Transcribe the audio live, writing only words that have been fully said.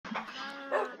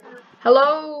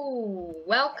Hello,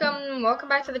 welcome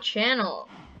back to the channel.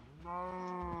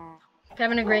 If you're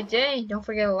having a great day, don't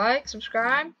forget to like,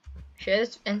 subscribe, share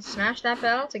this, and smash that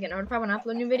bell to get notified when I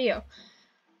upload a new video.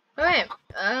 Okay,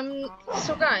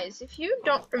 so guys, if you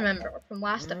don't remember from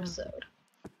last episode,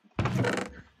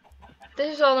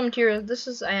 this is all the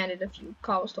materials. I added a few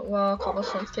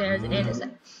cobblestone stairs and a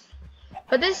set.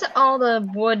 But this is all the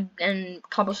wood and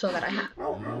cobblestone that I have.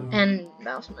 And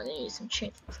I also need some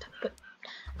chains and stuff, but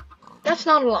that's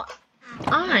not a lot.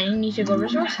 I need to go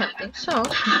resource hunting, so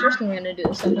the first thing we're gonna do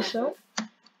this episode,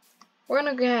 we're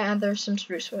gonna gather some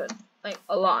spruce wood, like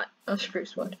a lot of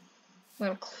spruce wood. I'm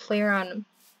gonna clear out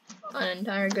an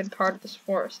entire good part of this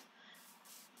forest.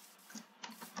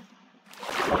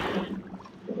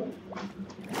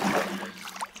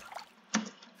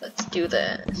 Let's do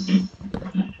this.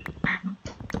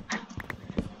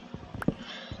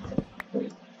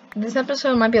 This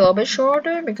episode might be a little bit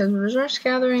shorter because resource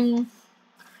gathering,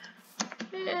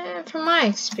 from my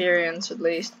experience at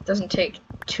least, doesn't take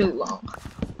too long.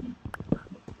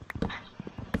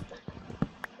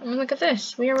 And look at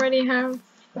this, we already have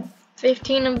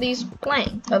 15 of these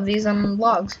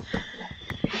logs.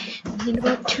 We need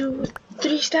about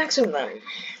 3 stacks of them.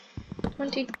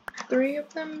 23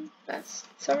 of them? It's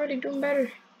already doing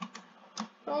better.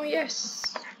 Oh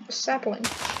yes, a sapling.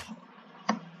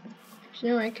 You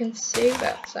know, I can save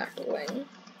that sapling.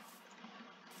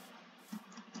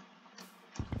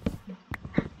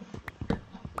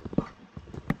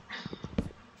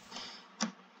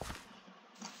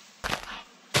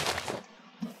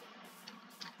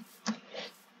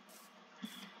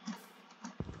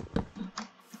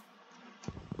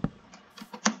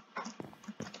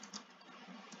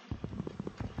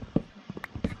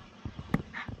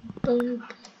 Boom.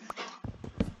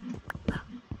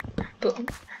 Boom.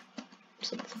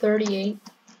 So 38.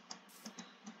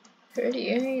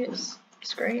 38 is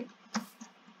great.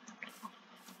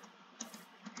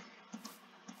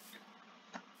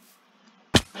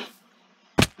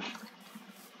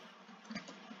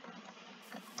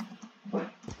 I'm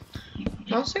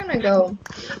also gonna go.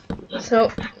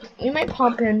 So we might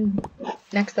pop in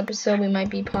next episode. We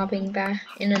might be popping back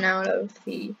in and out of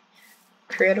the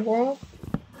creative world,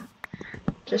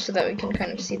 just so that we can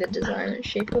kind of see the design and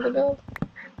shape of the build.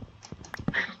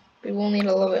 We will need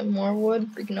a little bit more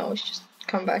wood. We can always just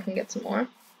come back and get some more.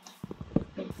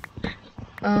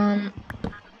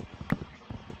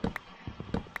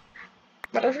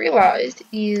 What I've realized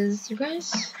is you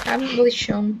guys haven't really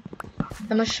shown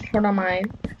that much support on my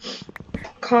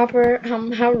copper,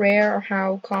 how rare or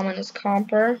how common is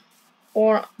copper,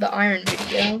 or the iron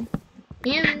video,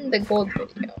 and the gold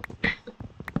video.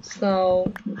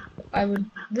 So I would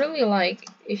really like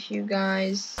if you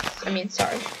guys, I'm not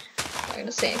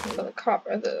gonna say anything about the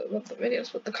copper, the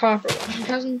videos with the copper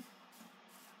one.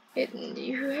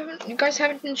 You guys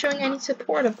haven't been showing any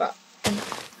support about it,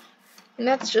 and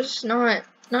that's just not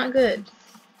good.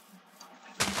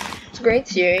 It's a great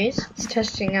series. It's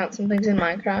testing out some things in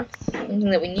Minecraft, something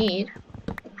that we need.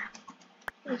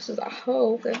 This is a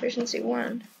hoe for efficiency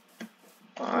 1.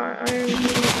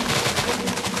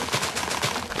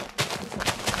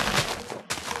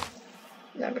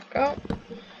 There we go.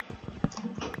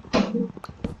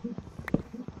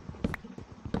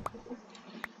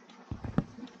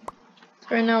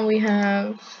 Right now we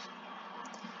have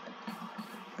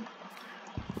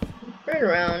right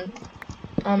around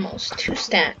almost 2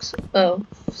 stacks of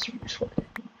spruce wood.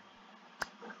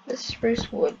 This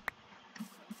spruce wood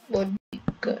would be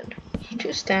good.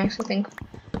 2 stacks, I think,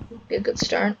 would be a good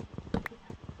start.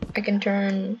 I can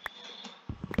turn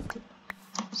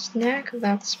a stack of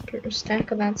that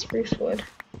spruce wood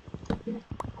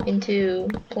into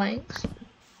planks.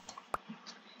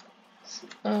 So,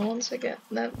 once I get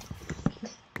that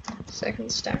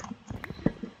second stack.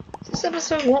 This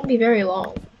episode won't be very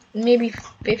long. Maybe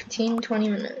 15-20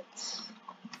 minutes.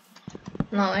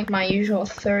 Not like my usual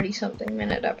 30-something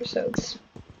minute episodes.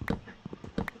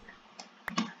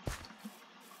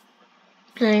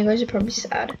 And you guys are probably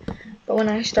sad, but when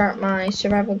I start my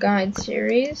survival guide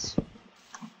series,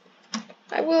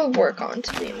 I will work on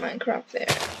to be Minecraft there.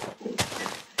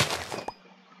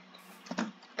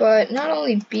 But not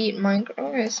only beat Minecraft.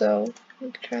 Okay, so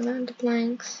we can turn that into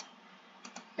planks,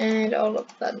 and all of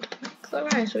that into planks.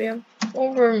 Okay, so we have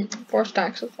over 4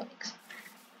 stacks of planks.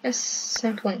 Yes,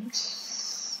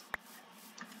 saplings.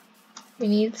 We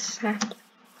need saplings.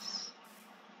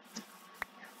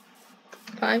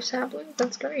 5 saplings,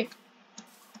 that's great.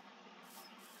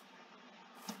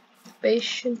 Base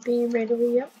should be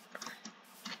readily up.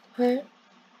 Okay.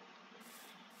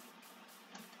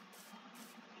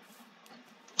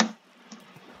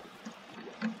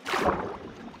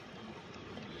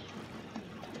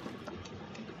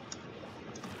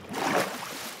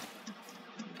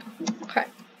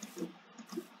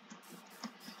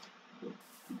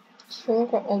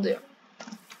 look what we'll do.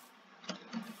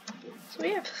 So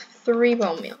we have 3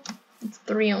 bone meal. It's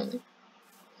 3 only.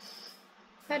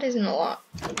 That isn't a lot.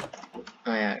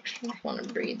 I actually want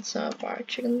to breed some of our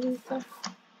chickens and stuff.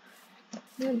 I'm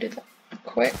gonna do that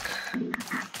quick.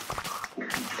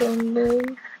 Boom,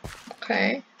 boom.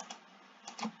 Okay.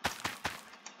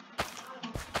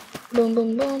 Boom,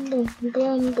 boom, boom, boom,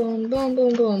 boom, boom, boom,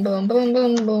 boom, boom, boom, boom,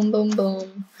 boom, boom, boom,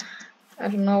 boom. I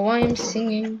don't know why I'm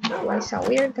singing. Why I sound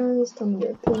weird, guys? Tell me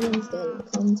your opinions down in the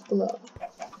comments below.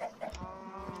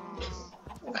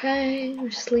 Okay,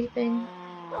 we're sleeping.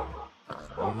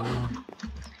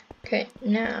 Okay,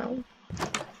 now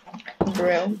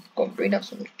bro, go breed up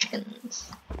some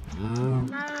chickens.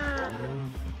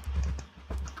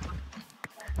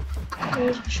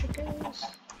 Those chickens.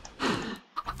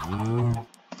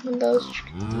 And those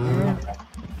chickens.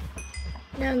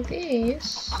 Now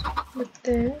these with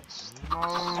this.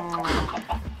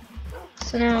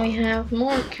 So now we have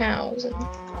more cows.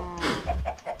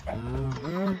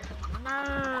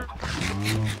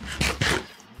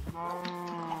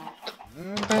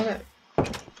 Okay.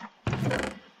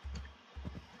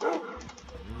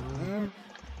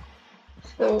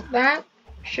 So that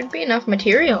should be enough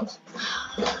materials.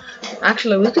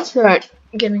 Actually, we could start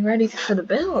getting ready for the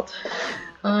build.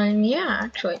 Yeah,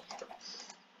 actually.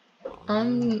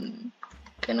 I'm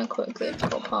gonna quickly have to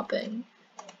go popping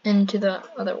into the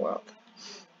other world.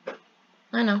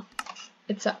 I know,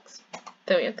 it sucks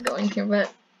that we have to go in here,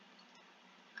 but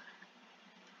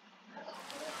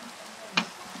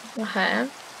okay.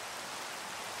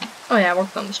 Oh yeah, I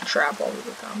worked on this trap while we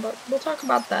were gone, but we'll talk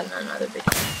about that in another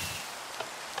video.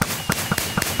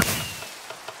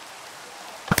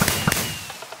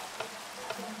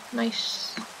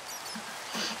 Nice.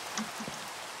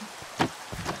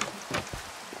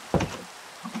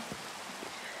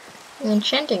 The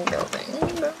enchanting building.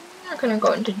 But I'm not gonna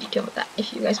go into detail with that.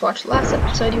 If you guys watched the last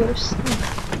episode, you would have seen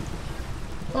that.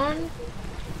 1,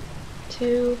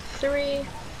 2, 3,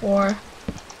 4,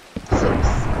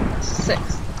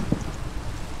 6.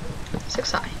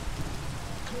 6 high.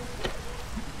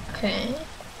 Okay.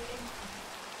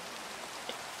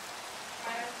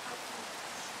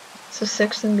 So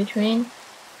 6 in between.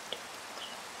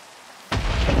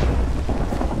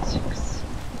 6.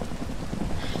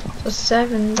 So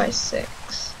 7 by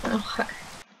 6. Okay.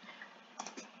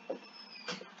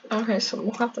 Okay, so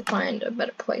we'll have to find a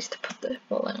better place to put the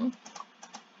balloon.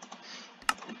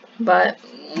 But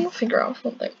we'll figure out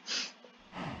something.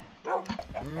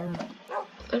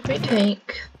 If we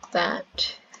take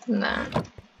that and that,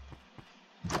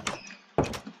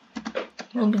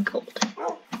 it'll be gold.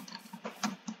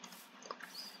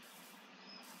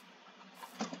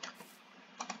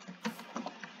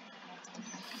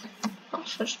 I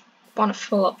also just want to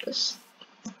fill up this.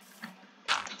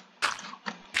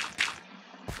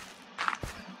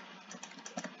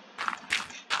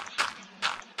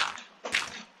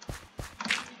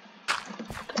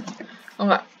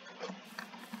 Okay.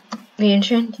 The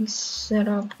enchanting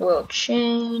setup will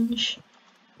change.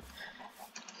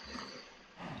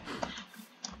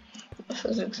 This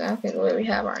is exactly the way we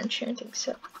have our enchanting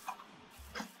setup.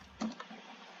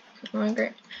 Oh,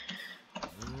 great.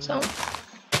 So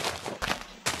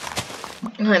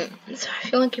I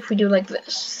feel like if we do like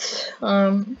this,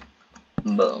 boom,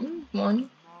 1,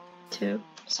 2,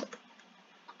 7.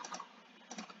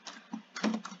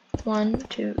 1,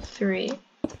 2, 3,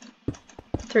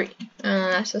 3.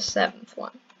 That's the 7th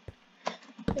one.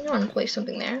 I want to place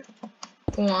something there.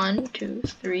 1, 2,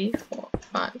 3, 4,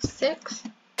 5, 6.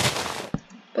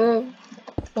 Boom.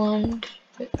 1,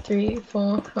 2, 3,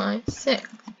 4, 5, 6.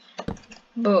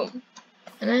 Boom.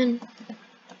 And then.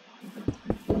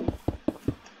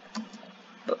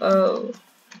 Oh.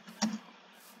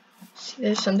 See,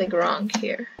 there's something wrong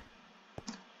here.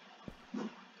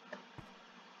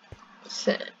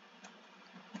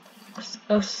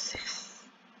 Oh, 6.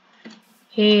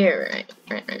 Here,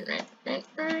 right.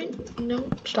 No,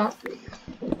 stop.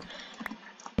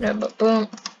 No, but boom,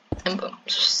 and boom.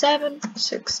 7,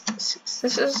 6, 6.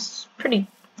 This is pretty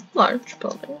large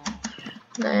building.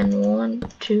 Then 1,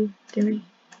 2, 3.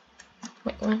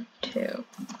 Wait, 1, 2,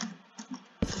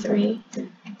 3,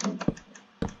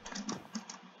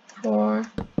 4,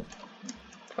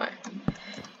 5.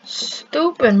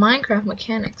 Stupid Minecraft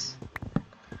mechanics.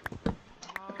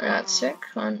 That's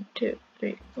 6. 1, 2,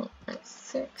 3, 4, 5,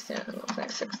 6. Yeah, it looks like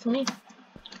 6 to me.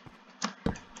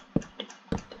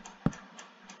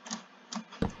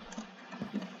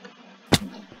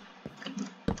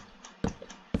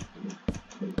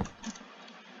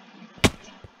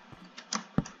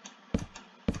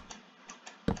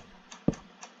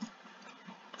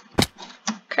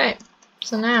 Okay,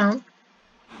 so now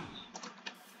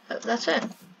that's it.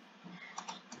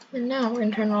 And now we're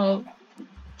gonna turn all.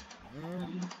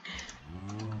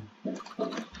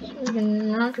 We're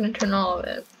not gonna turn all of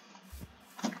it.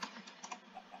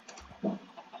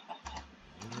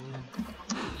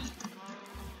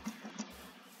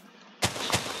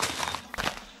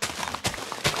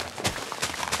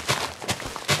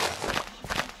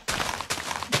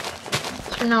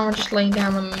 So now we're just laying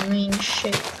down the main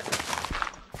shape.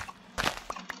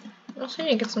 I also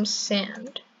need to get some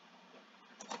sand.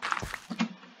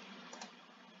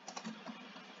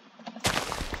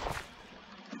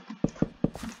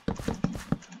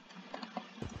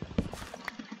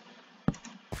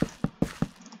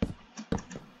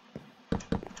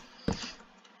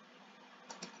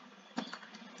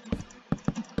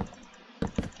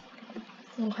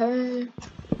 Okay.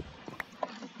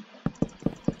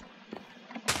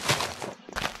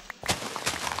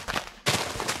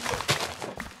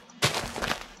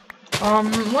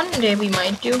 One day we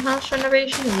might do house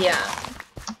renovations, yeah.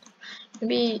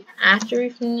 Maybe after we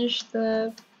finish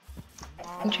the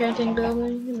enchanting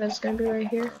building, that's gonna be right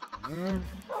here.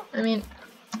 I mean,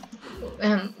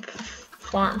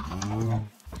 farm.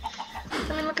 I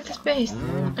mean, look at this base.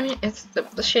 I mean, it's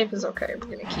the shape is okay.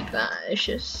 We're gonna keep that. It's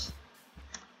just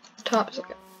top is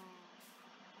okay.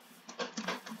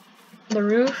 The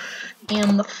roof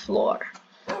and the floor.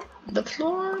 The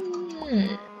floor.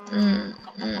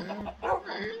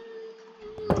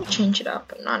 Change it up,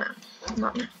 but not now.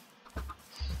 Not now.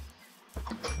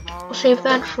 We'll save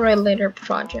that for a later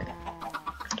project.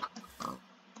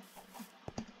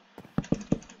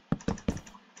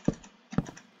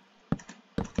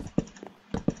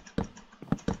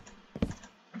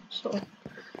 So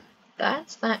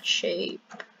that's that shape.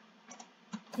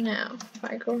 Now, if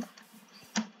I go,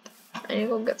 I need to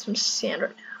go get some sand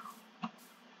right now.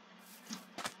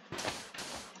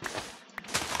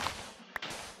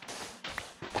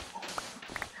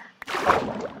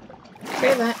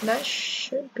 Okay, that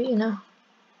should be enough.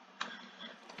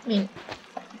 I mean,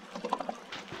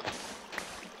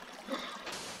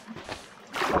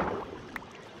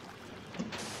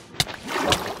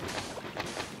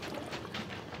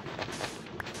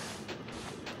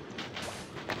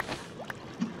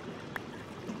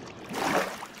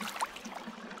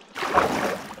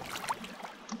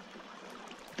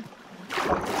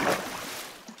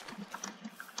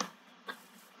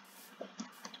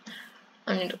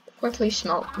 I need to quickly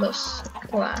smelt this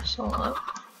glass all up.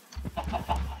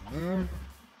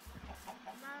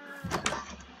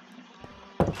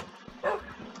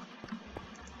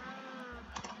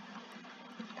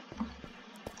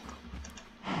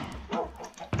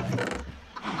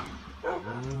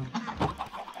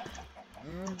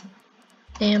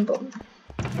 And boom.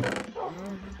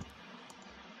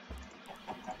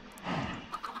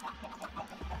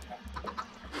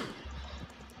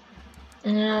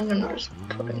 And I'm just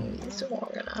putting these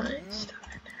organized.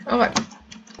 Okay.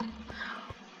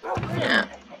 Yeah.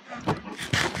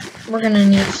 We're gonna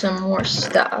need some more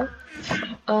stuff.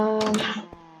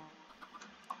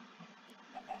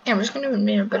 Yeah, we're just gonna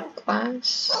need a bit of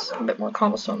glass, a bit more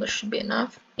cobblestone. This should be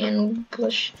enough. And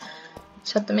let's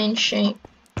set the main shape.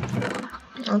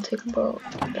 I'll take a bit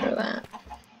of that.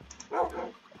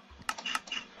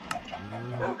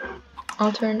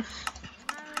 I'll turn.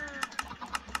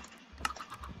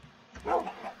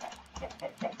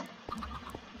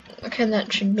 Okay,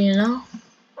 that should be enough.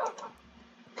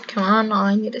 Come on, all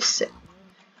I need is sit.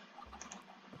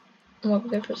 We'll be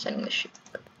good for setting the sheep.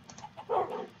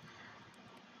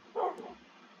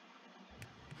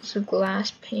 So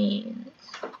glass panes.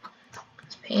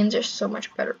 Glass panes are so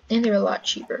much better, and they're a lot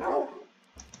cheaper.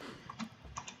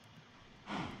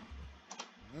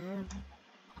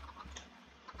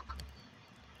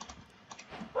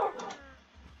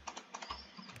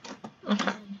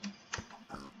 Okay.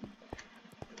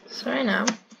 So right now,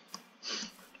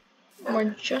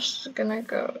 we're just gonna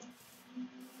go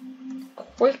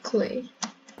quickly.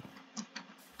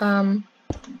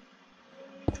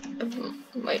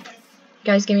 Wait,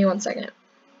 guys, give me 1 second.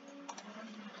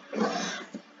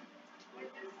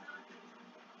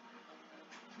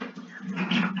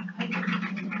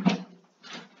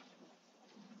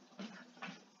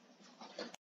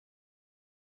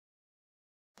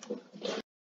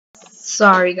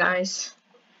 Sorry, guys.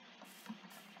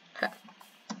 Okay.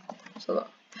 So look,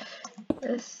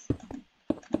 this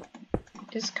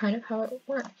is kind of how it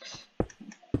works.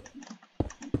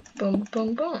 Boom,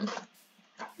 boom, boom.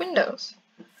 Windows.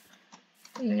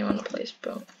 And then you want to place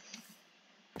boom.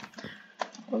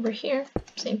 Over here,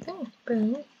 same thing.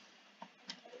 Boom.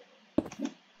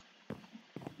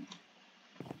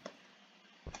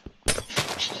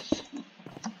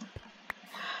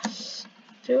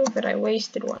 stupid, I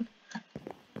wasted one.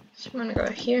 So I'm gonna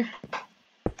go here.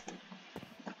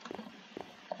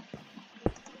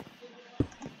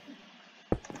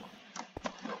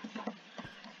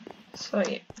 So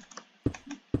yeah.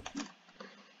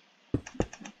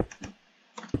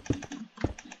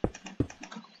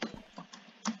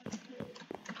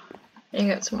 And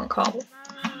get some more cobble.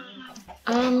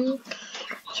 So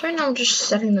right now I'm just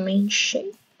setting the main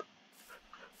shape.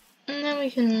 And then we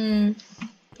can,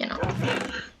 you know,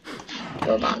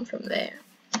 build on from there.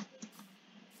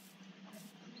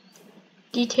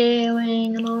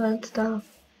 Detailing and all that stuff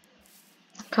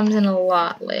comes in a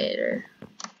lot later.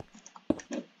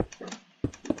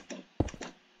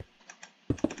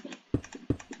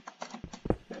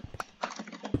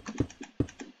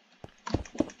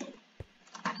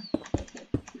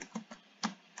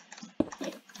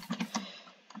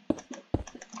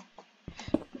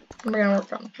 We're gonna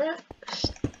work on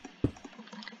rest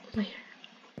later.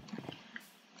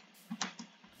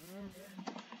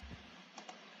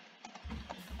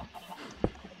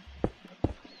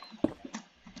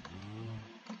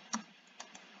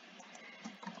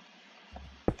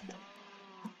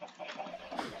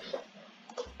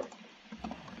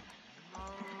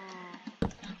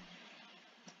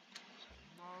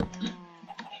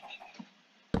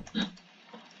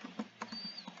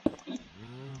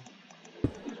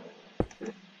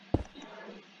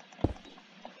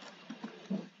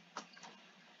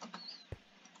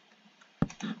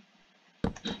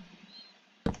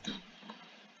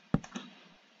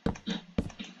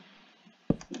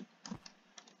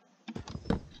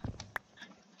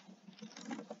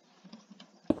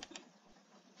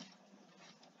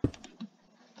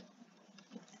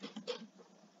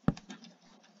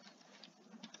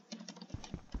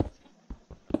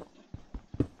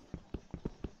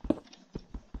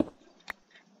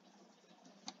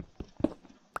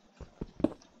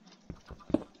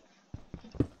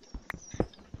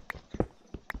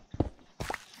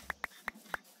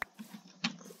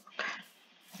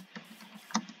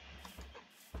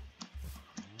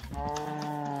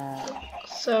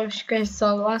 So as you guys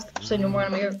saw the last episode, we're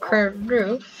gonna make a curved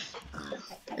roof,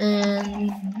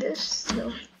 and this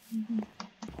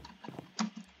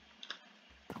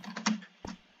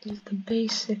is the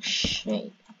basic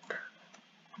shape.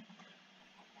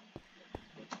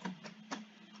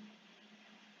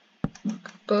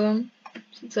 Boom.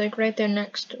 So it's like right there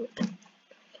next to it.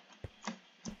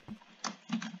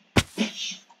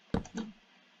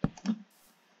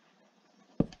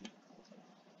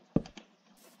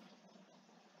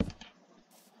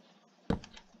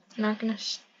 I'm not gonna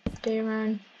stay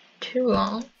around too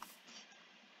long.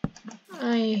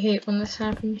 I hate when this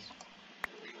happens.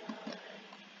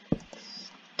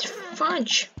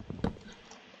 Fudge.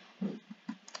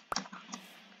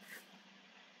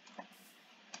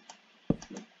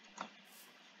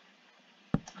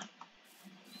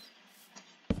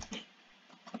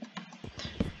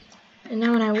 And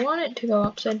now when I want it to go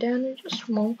upside down, it just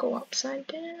won't go upside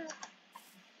down.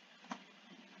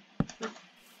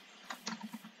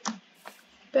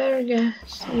 Better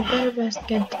guess. You better best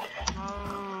get that.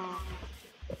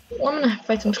 Well, I'm gonna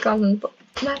fight some skeletons, but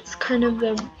that's kind of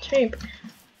the shape.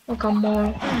 Look, I'm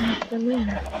more than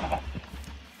later.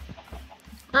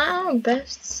 Oh,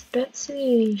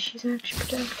 Betsy. She's actually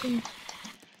protecting.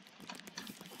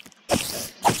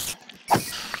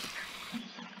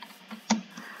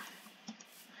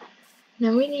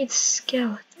 Now we need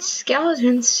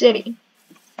Skeleton City.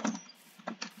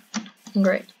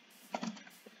 Great.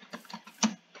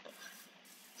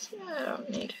 So I don't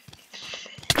need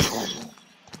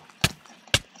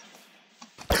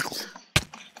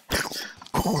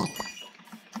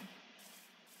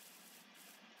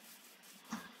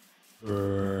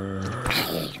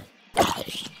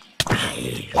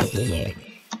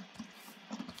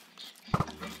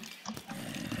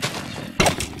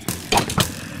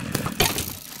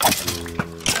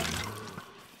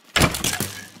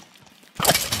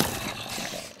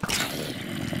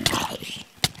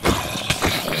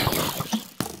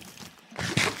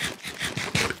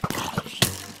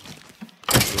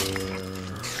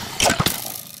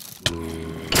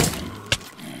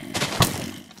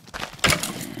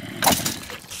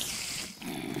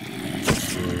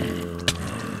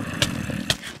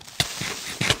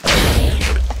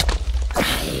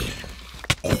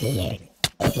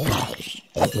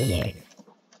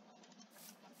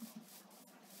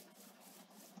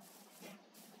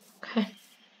Okay.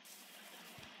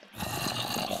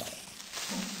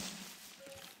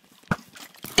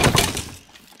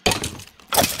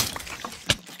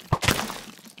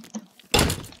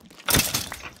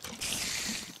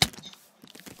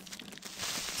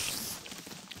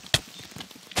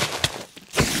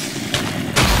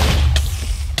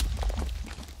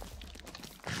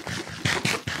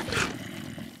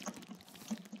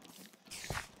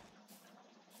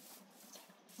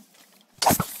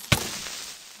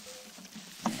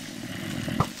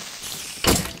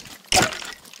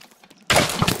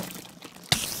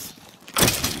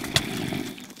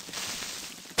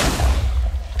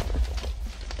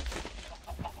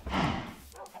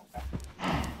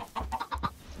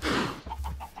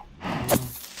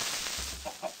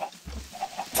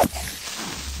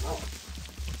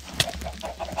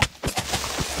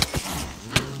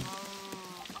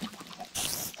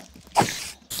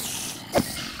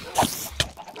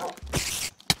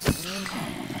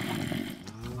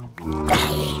 don't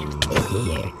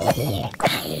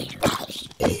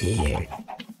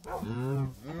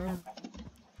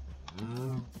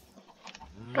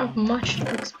have much to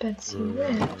fix Betsy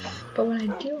with, but what I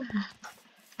do have.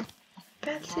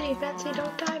 Betsy, Betsy,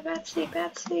 don't die, Betsy,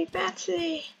 Betsy,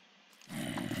 Betsy!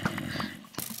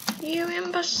 You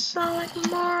imbecilic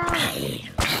moron!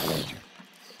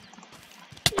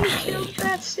 You killed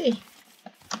Betsy!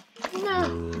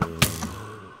 No!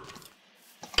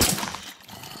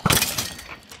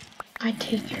 I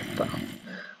take your bow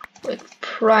with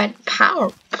pride and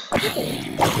power.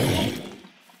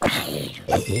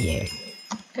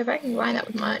 If I can combine that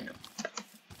with mine.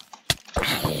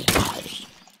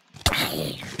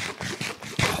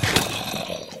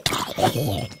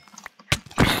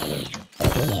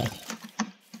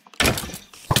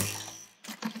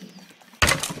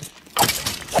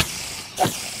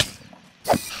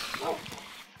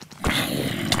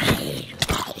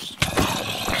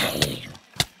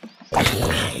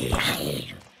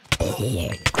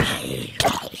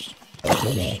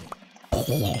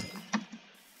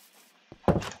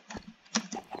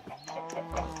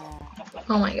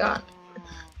 Oh my god.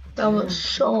 That was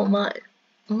so much.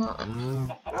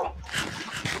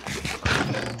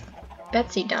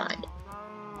 Betsy died.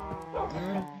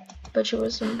 But she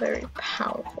was a very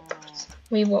powerful person.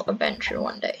 We will avenge her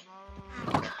one day.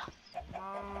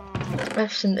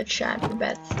 F's in the chat for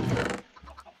Betsy.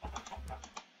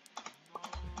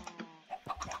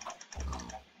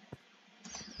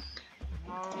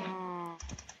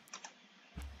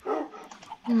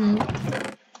 I'm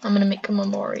gonna make a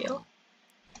memorial.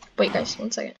 Wait guys, 1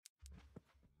 second.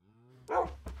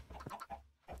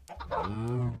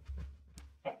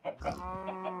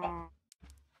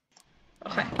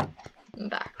 Okay, I'm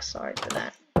back. Sorry for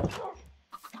that.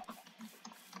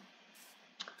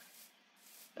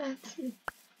 Betsy.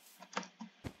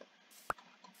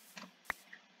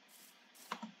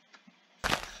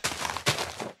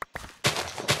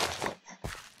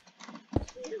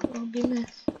 You will be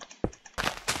missed.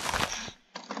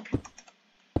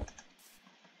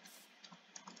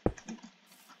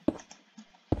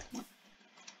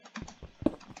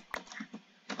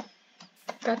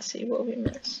 Betsy will be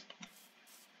missed.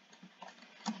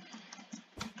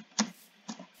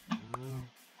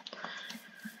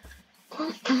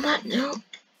 Well, on that note,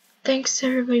 thanks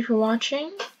everybody for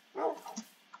watching.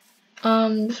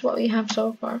 This is what we have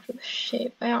so far for the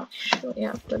shape. I actually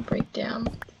have to break down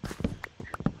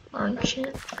our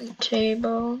enchantment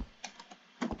table.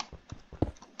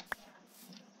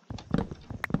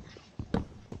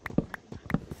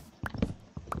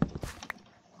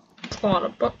 It's a lot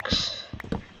of books.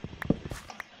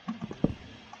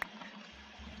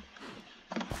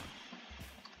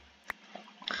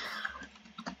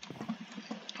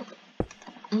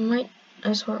 Might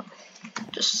as well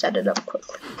just set it up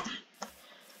quickly.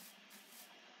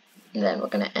 And then we're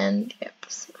gonna end the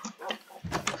episode.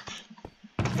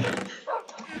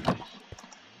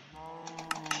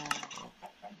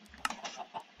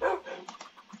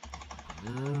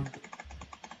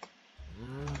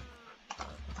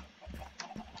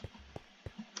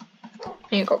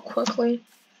 I need to go quickly.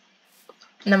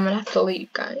 And I'm gonna have to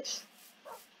leave, guys.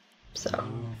 So,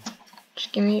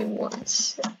 just give me 1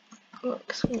 sec.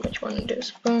 Look, so which one to do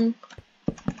is boom.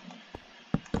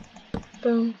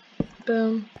 Boom.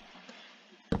 Boom.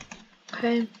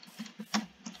 Okay.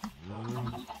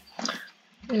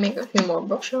 Let me make a few more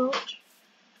bookshelves.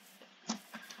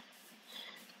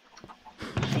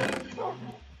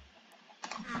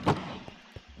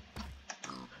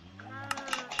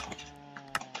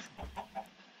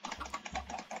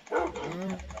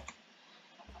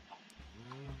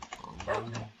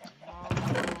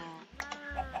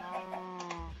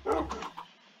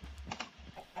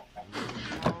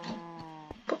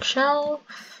 Bookshelf.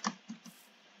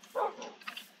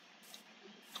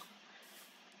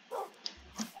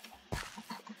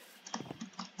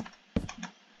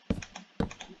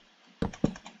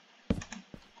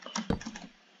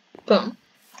 Boom.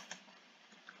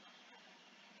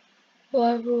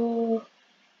 Level.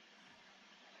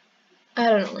 I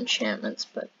don't know enchantments,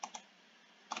 but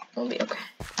we'll be okay.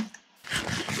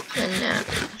 And now,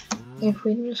 if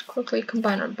we just quickly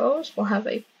combine our bows, we'll have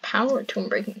a power tomb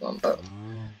breaking 1 bow,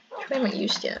 which we haven't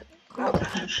used yet.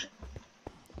 Where's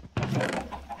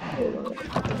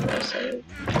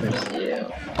you?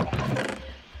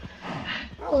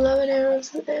 11 arrows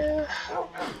there.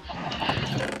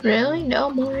 Really? No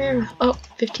more arrows. Oh,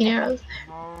 15 arrows there.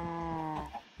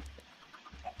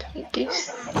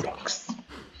 26.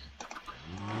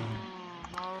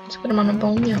 Let's put them on a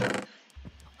bone, yeah.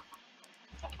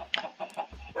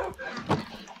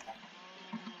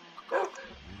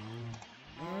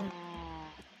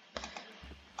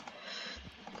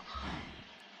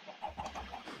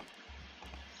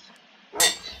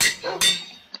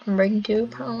 Breaking 2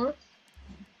 power.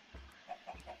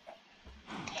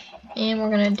 And we're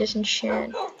gonna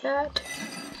disenchant that.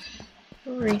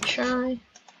 Retry.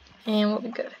 And we'll be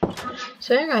good.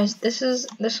 So yeah guys, this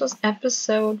was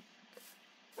episode.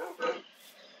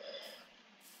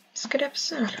 It's a good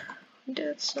episode. We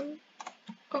did some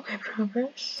okay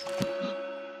progress.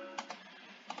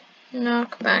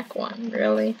 Knock back one,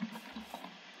 really?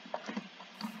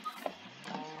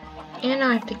 And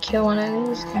I have to kill one of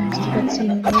these guys to get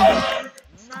some of this.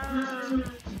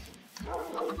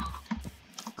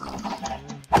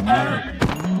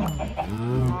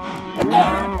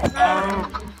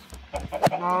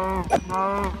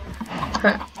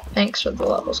 Okay, thanks for the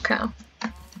levels, cow.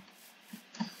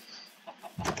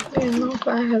 Man,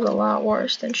 knockback has a lot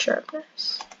worse than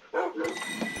sharpness.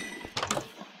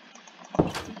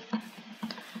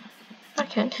 I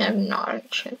can't have not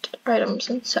enchanted items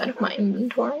inside of my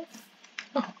inventory.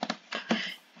 Oh.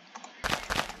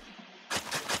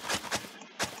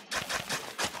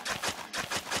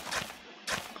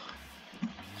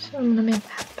 So I'm gonna make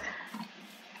that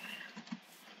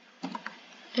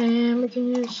there. And we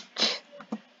can use...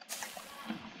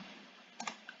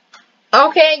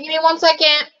 Okay, give me 1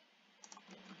 second.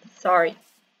 Sorry.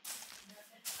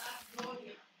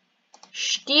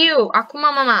 Stew,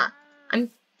 Akuma Mama. I'm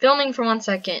filming for 1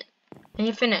 second. And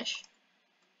you finish.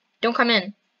 Don't come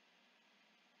in.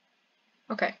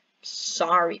 Okay.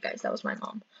 Sorry, guys. That was my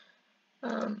mom.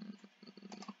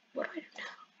 What do I do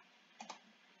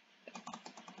now?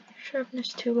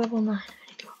 Sharpness 2, level 9.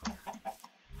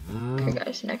 Okay,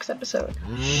 guys. Next episode.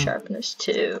 Sharpness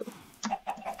 2.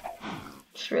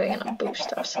 It's really gonna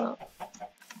boost us up.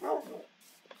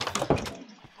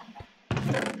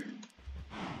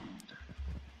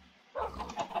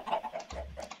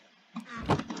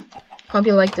 Hope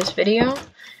you liked this video.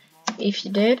 If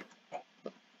you did,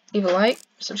 leave a like,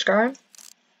 subscribe,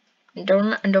 and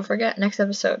don't forget, next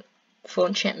episode, full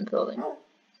enchantment building.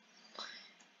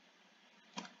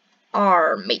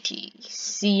 Arr, matey.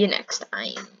 See you next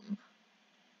time.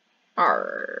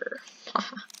 Arr.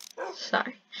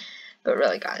 Sorry. But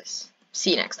really, guys,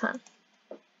 see you next time.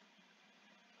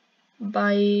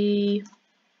 Bye.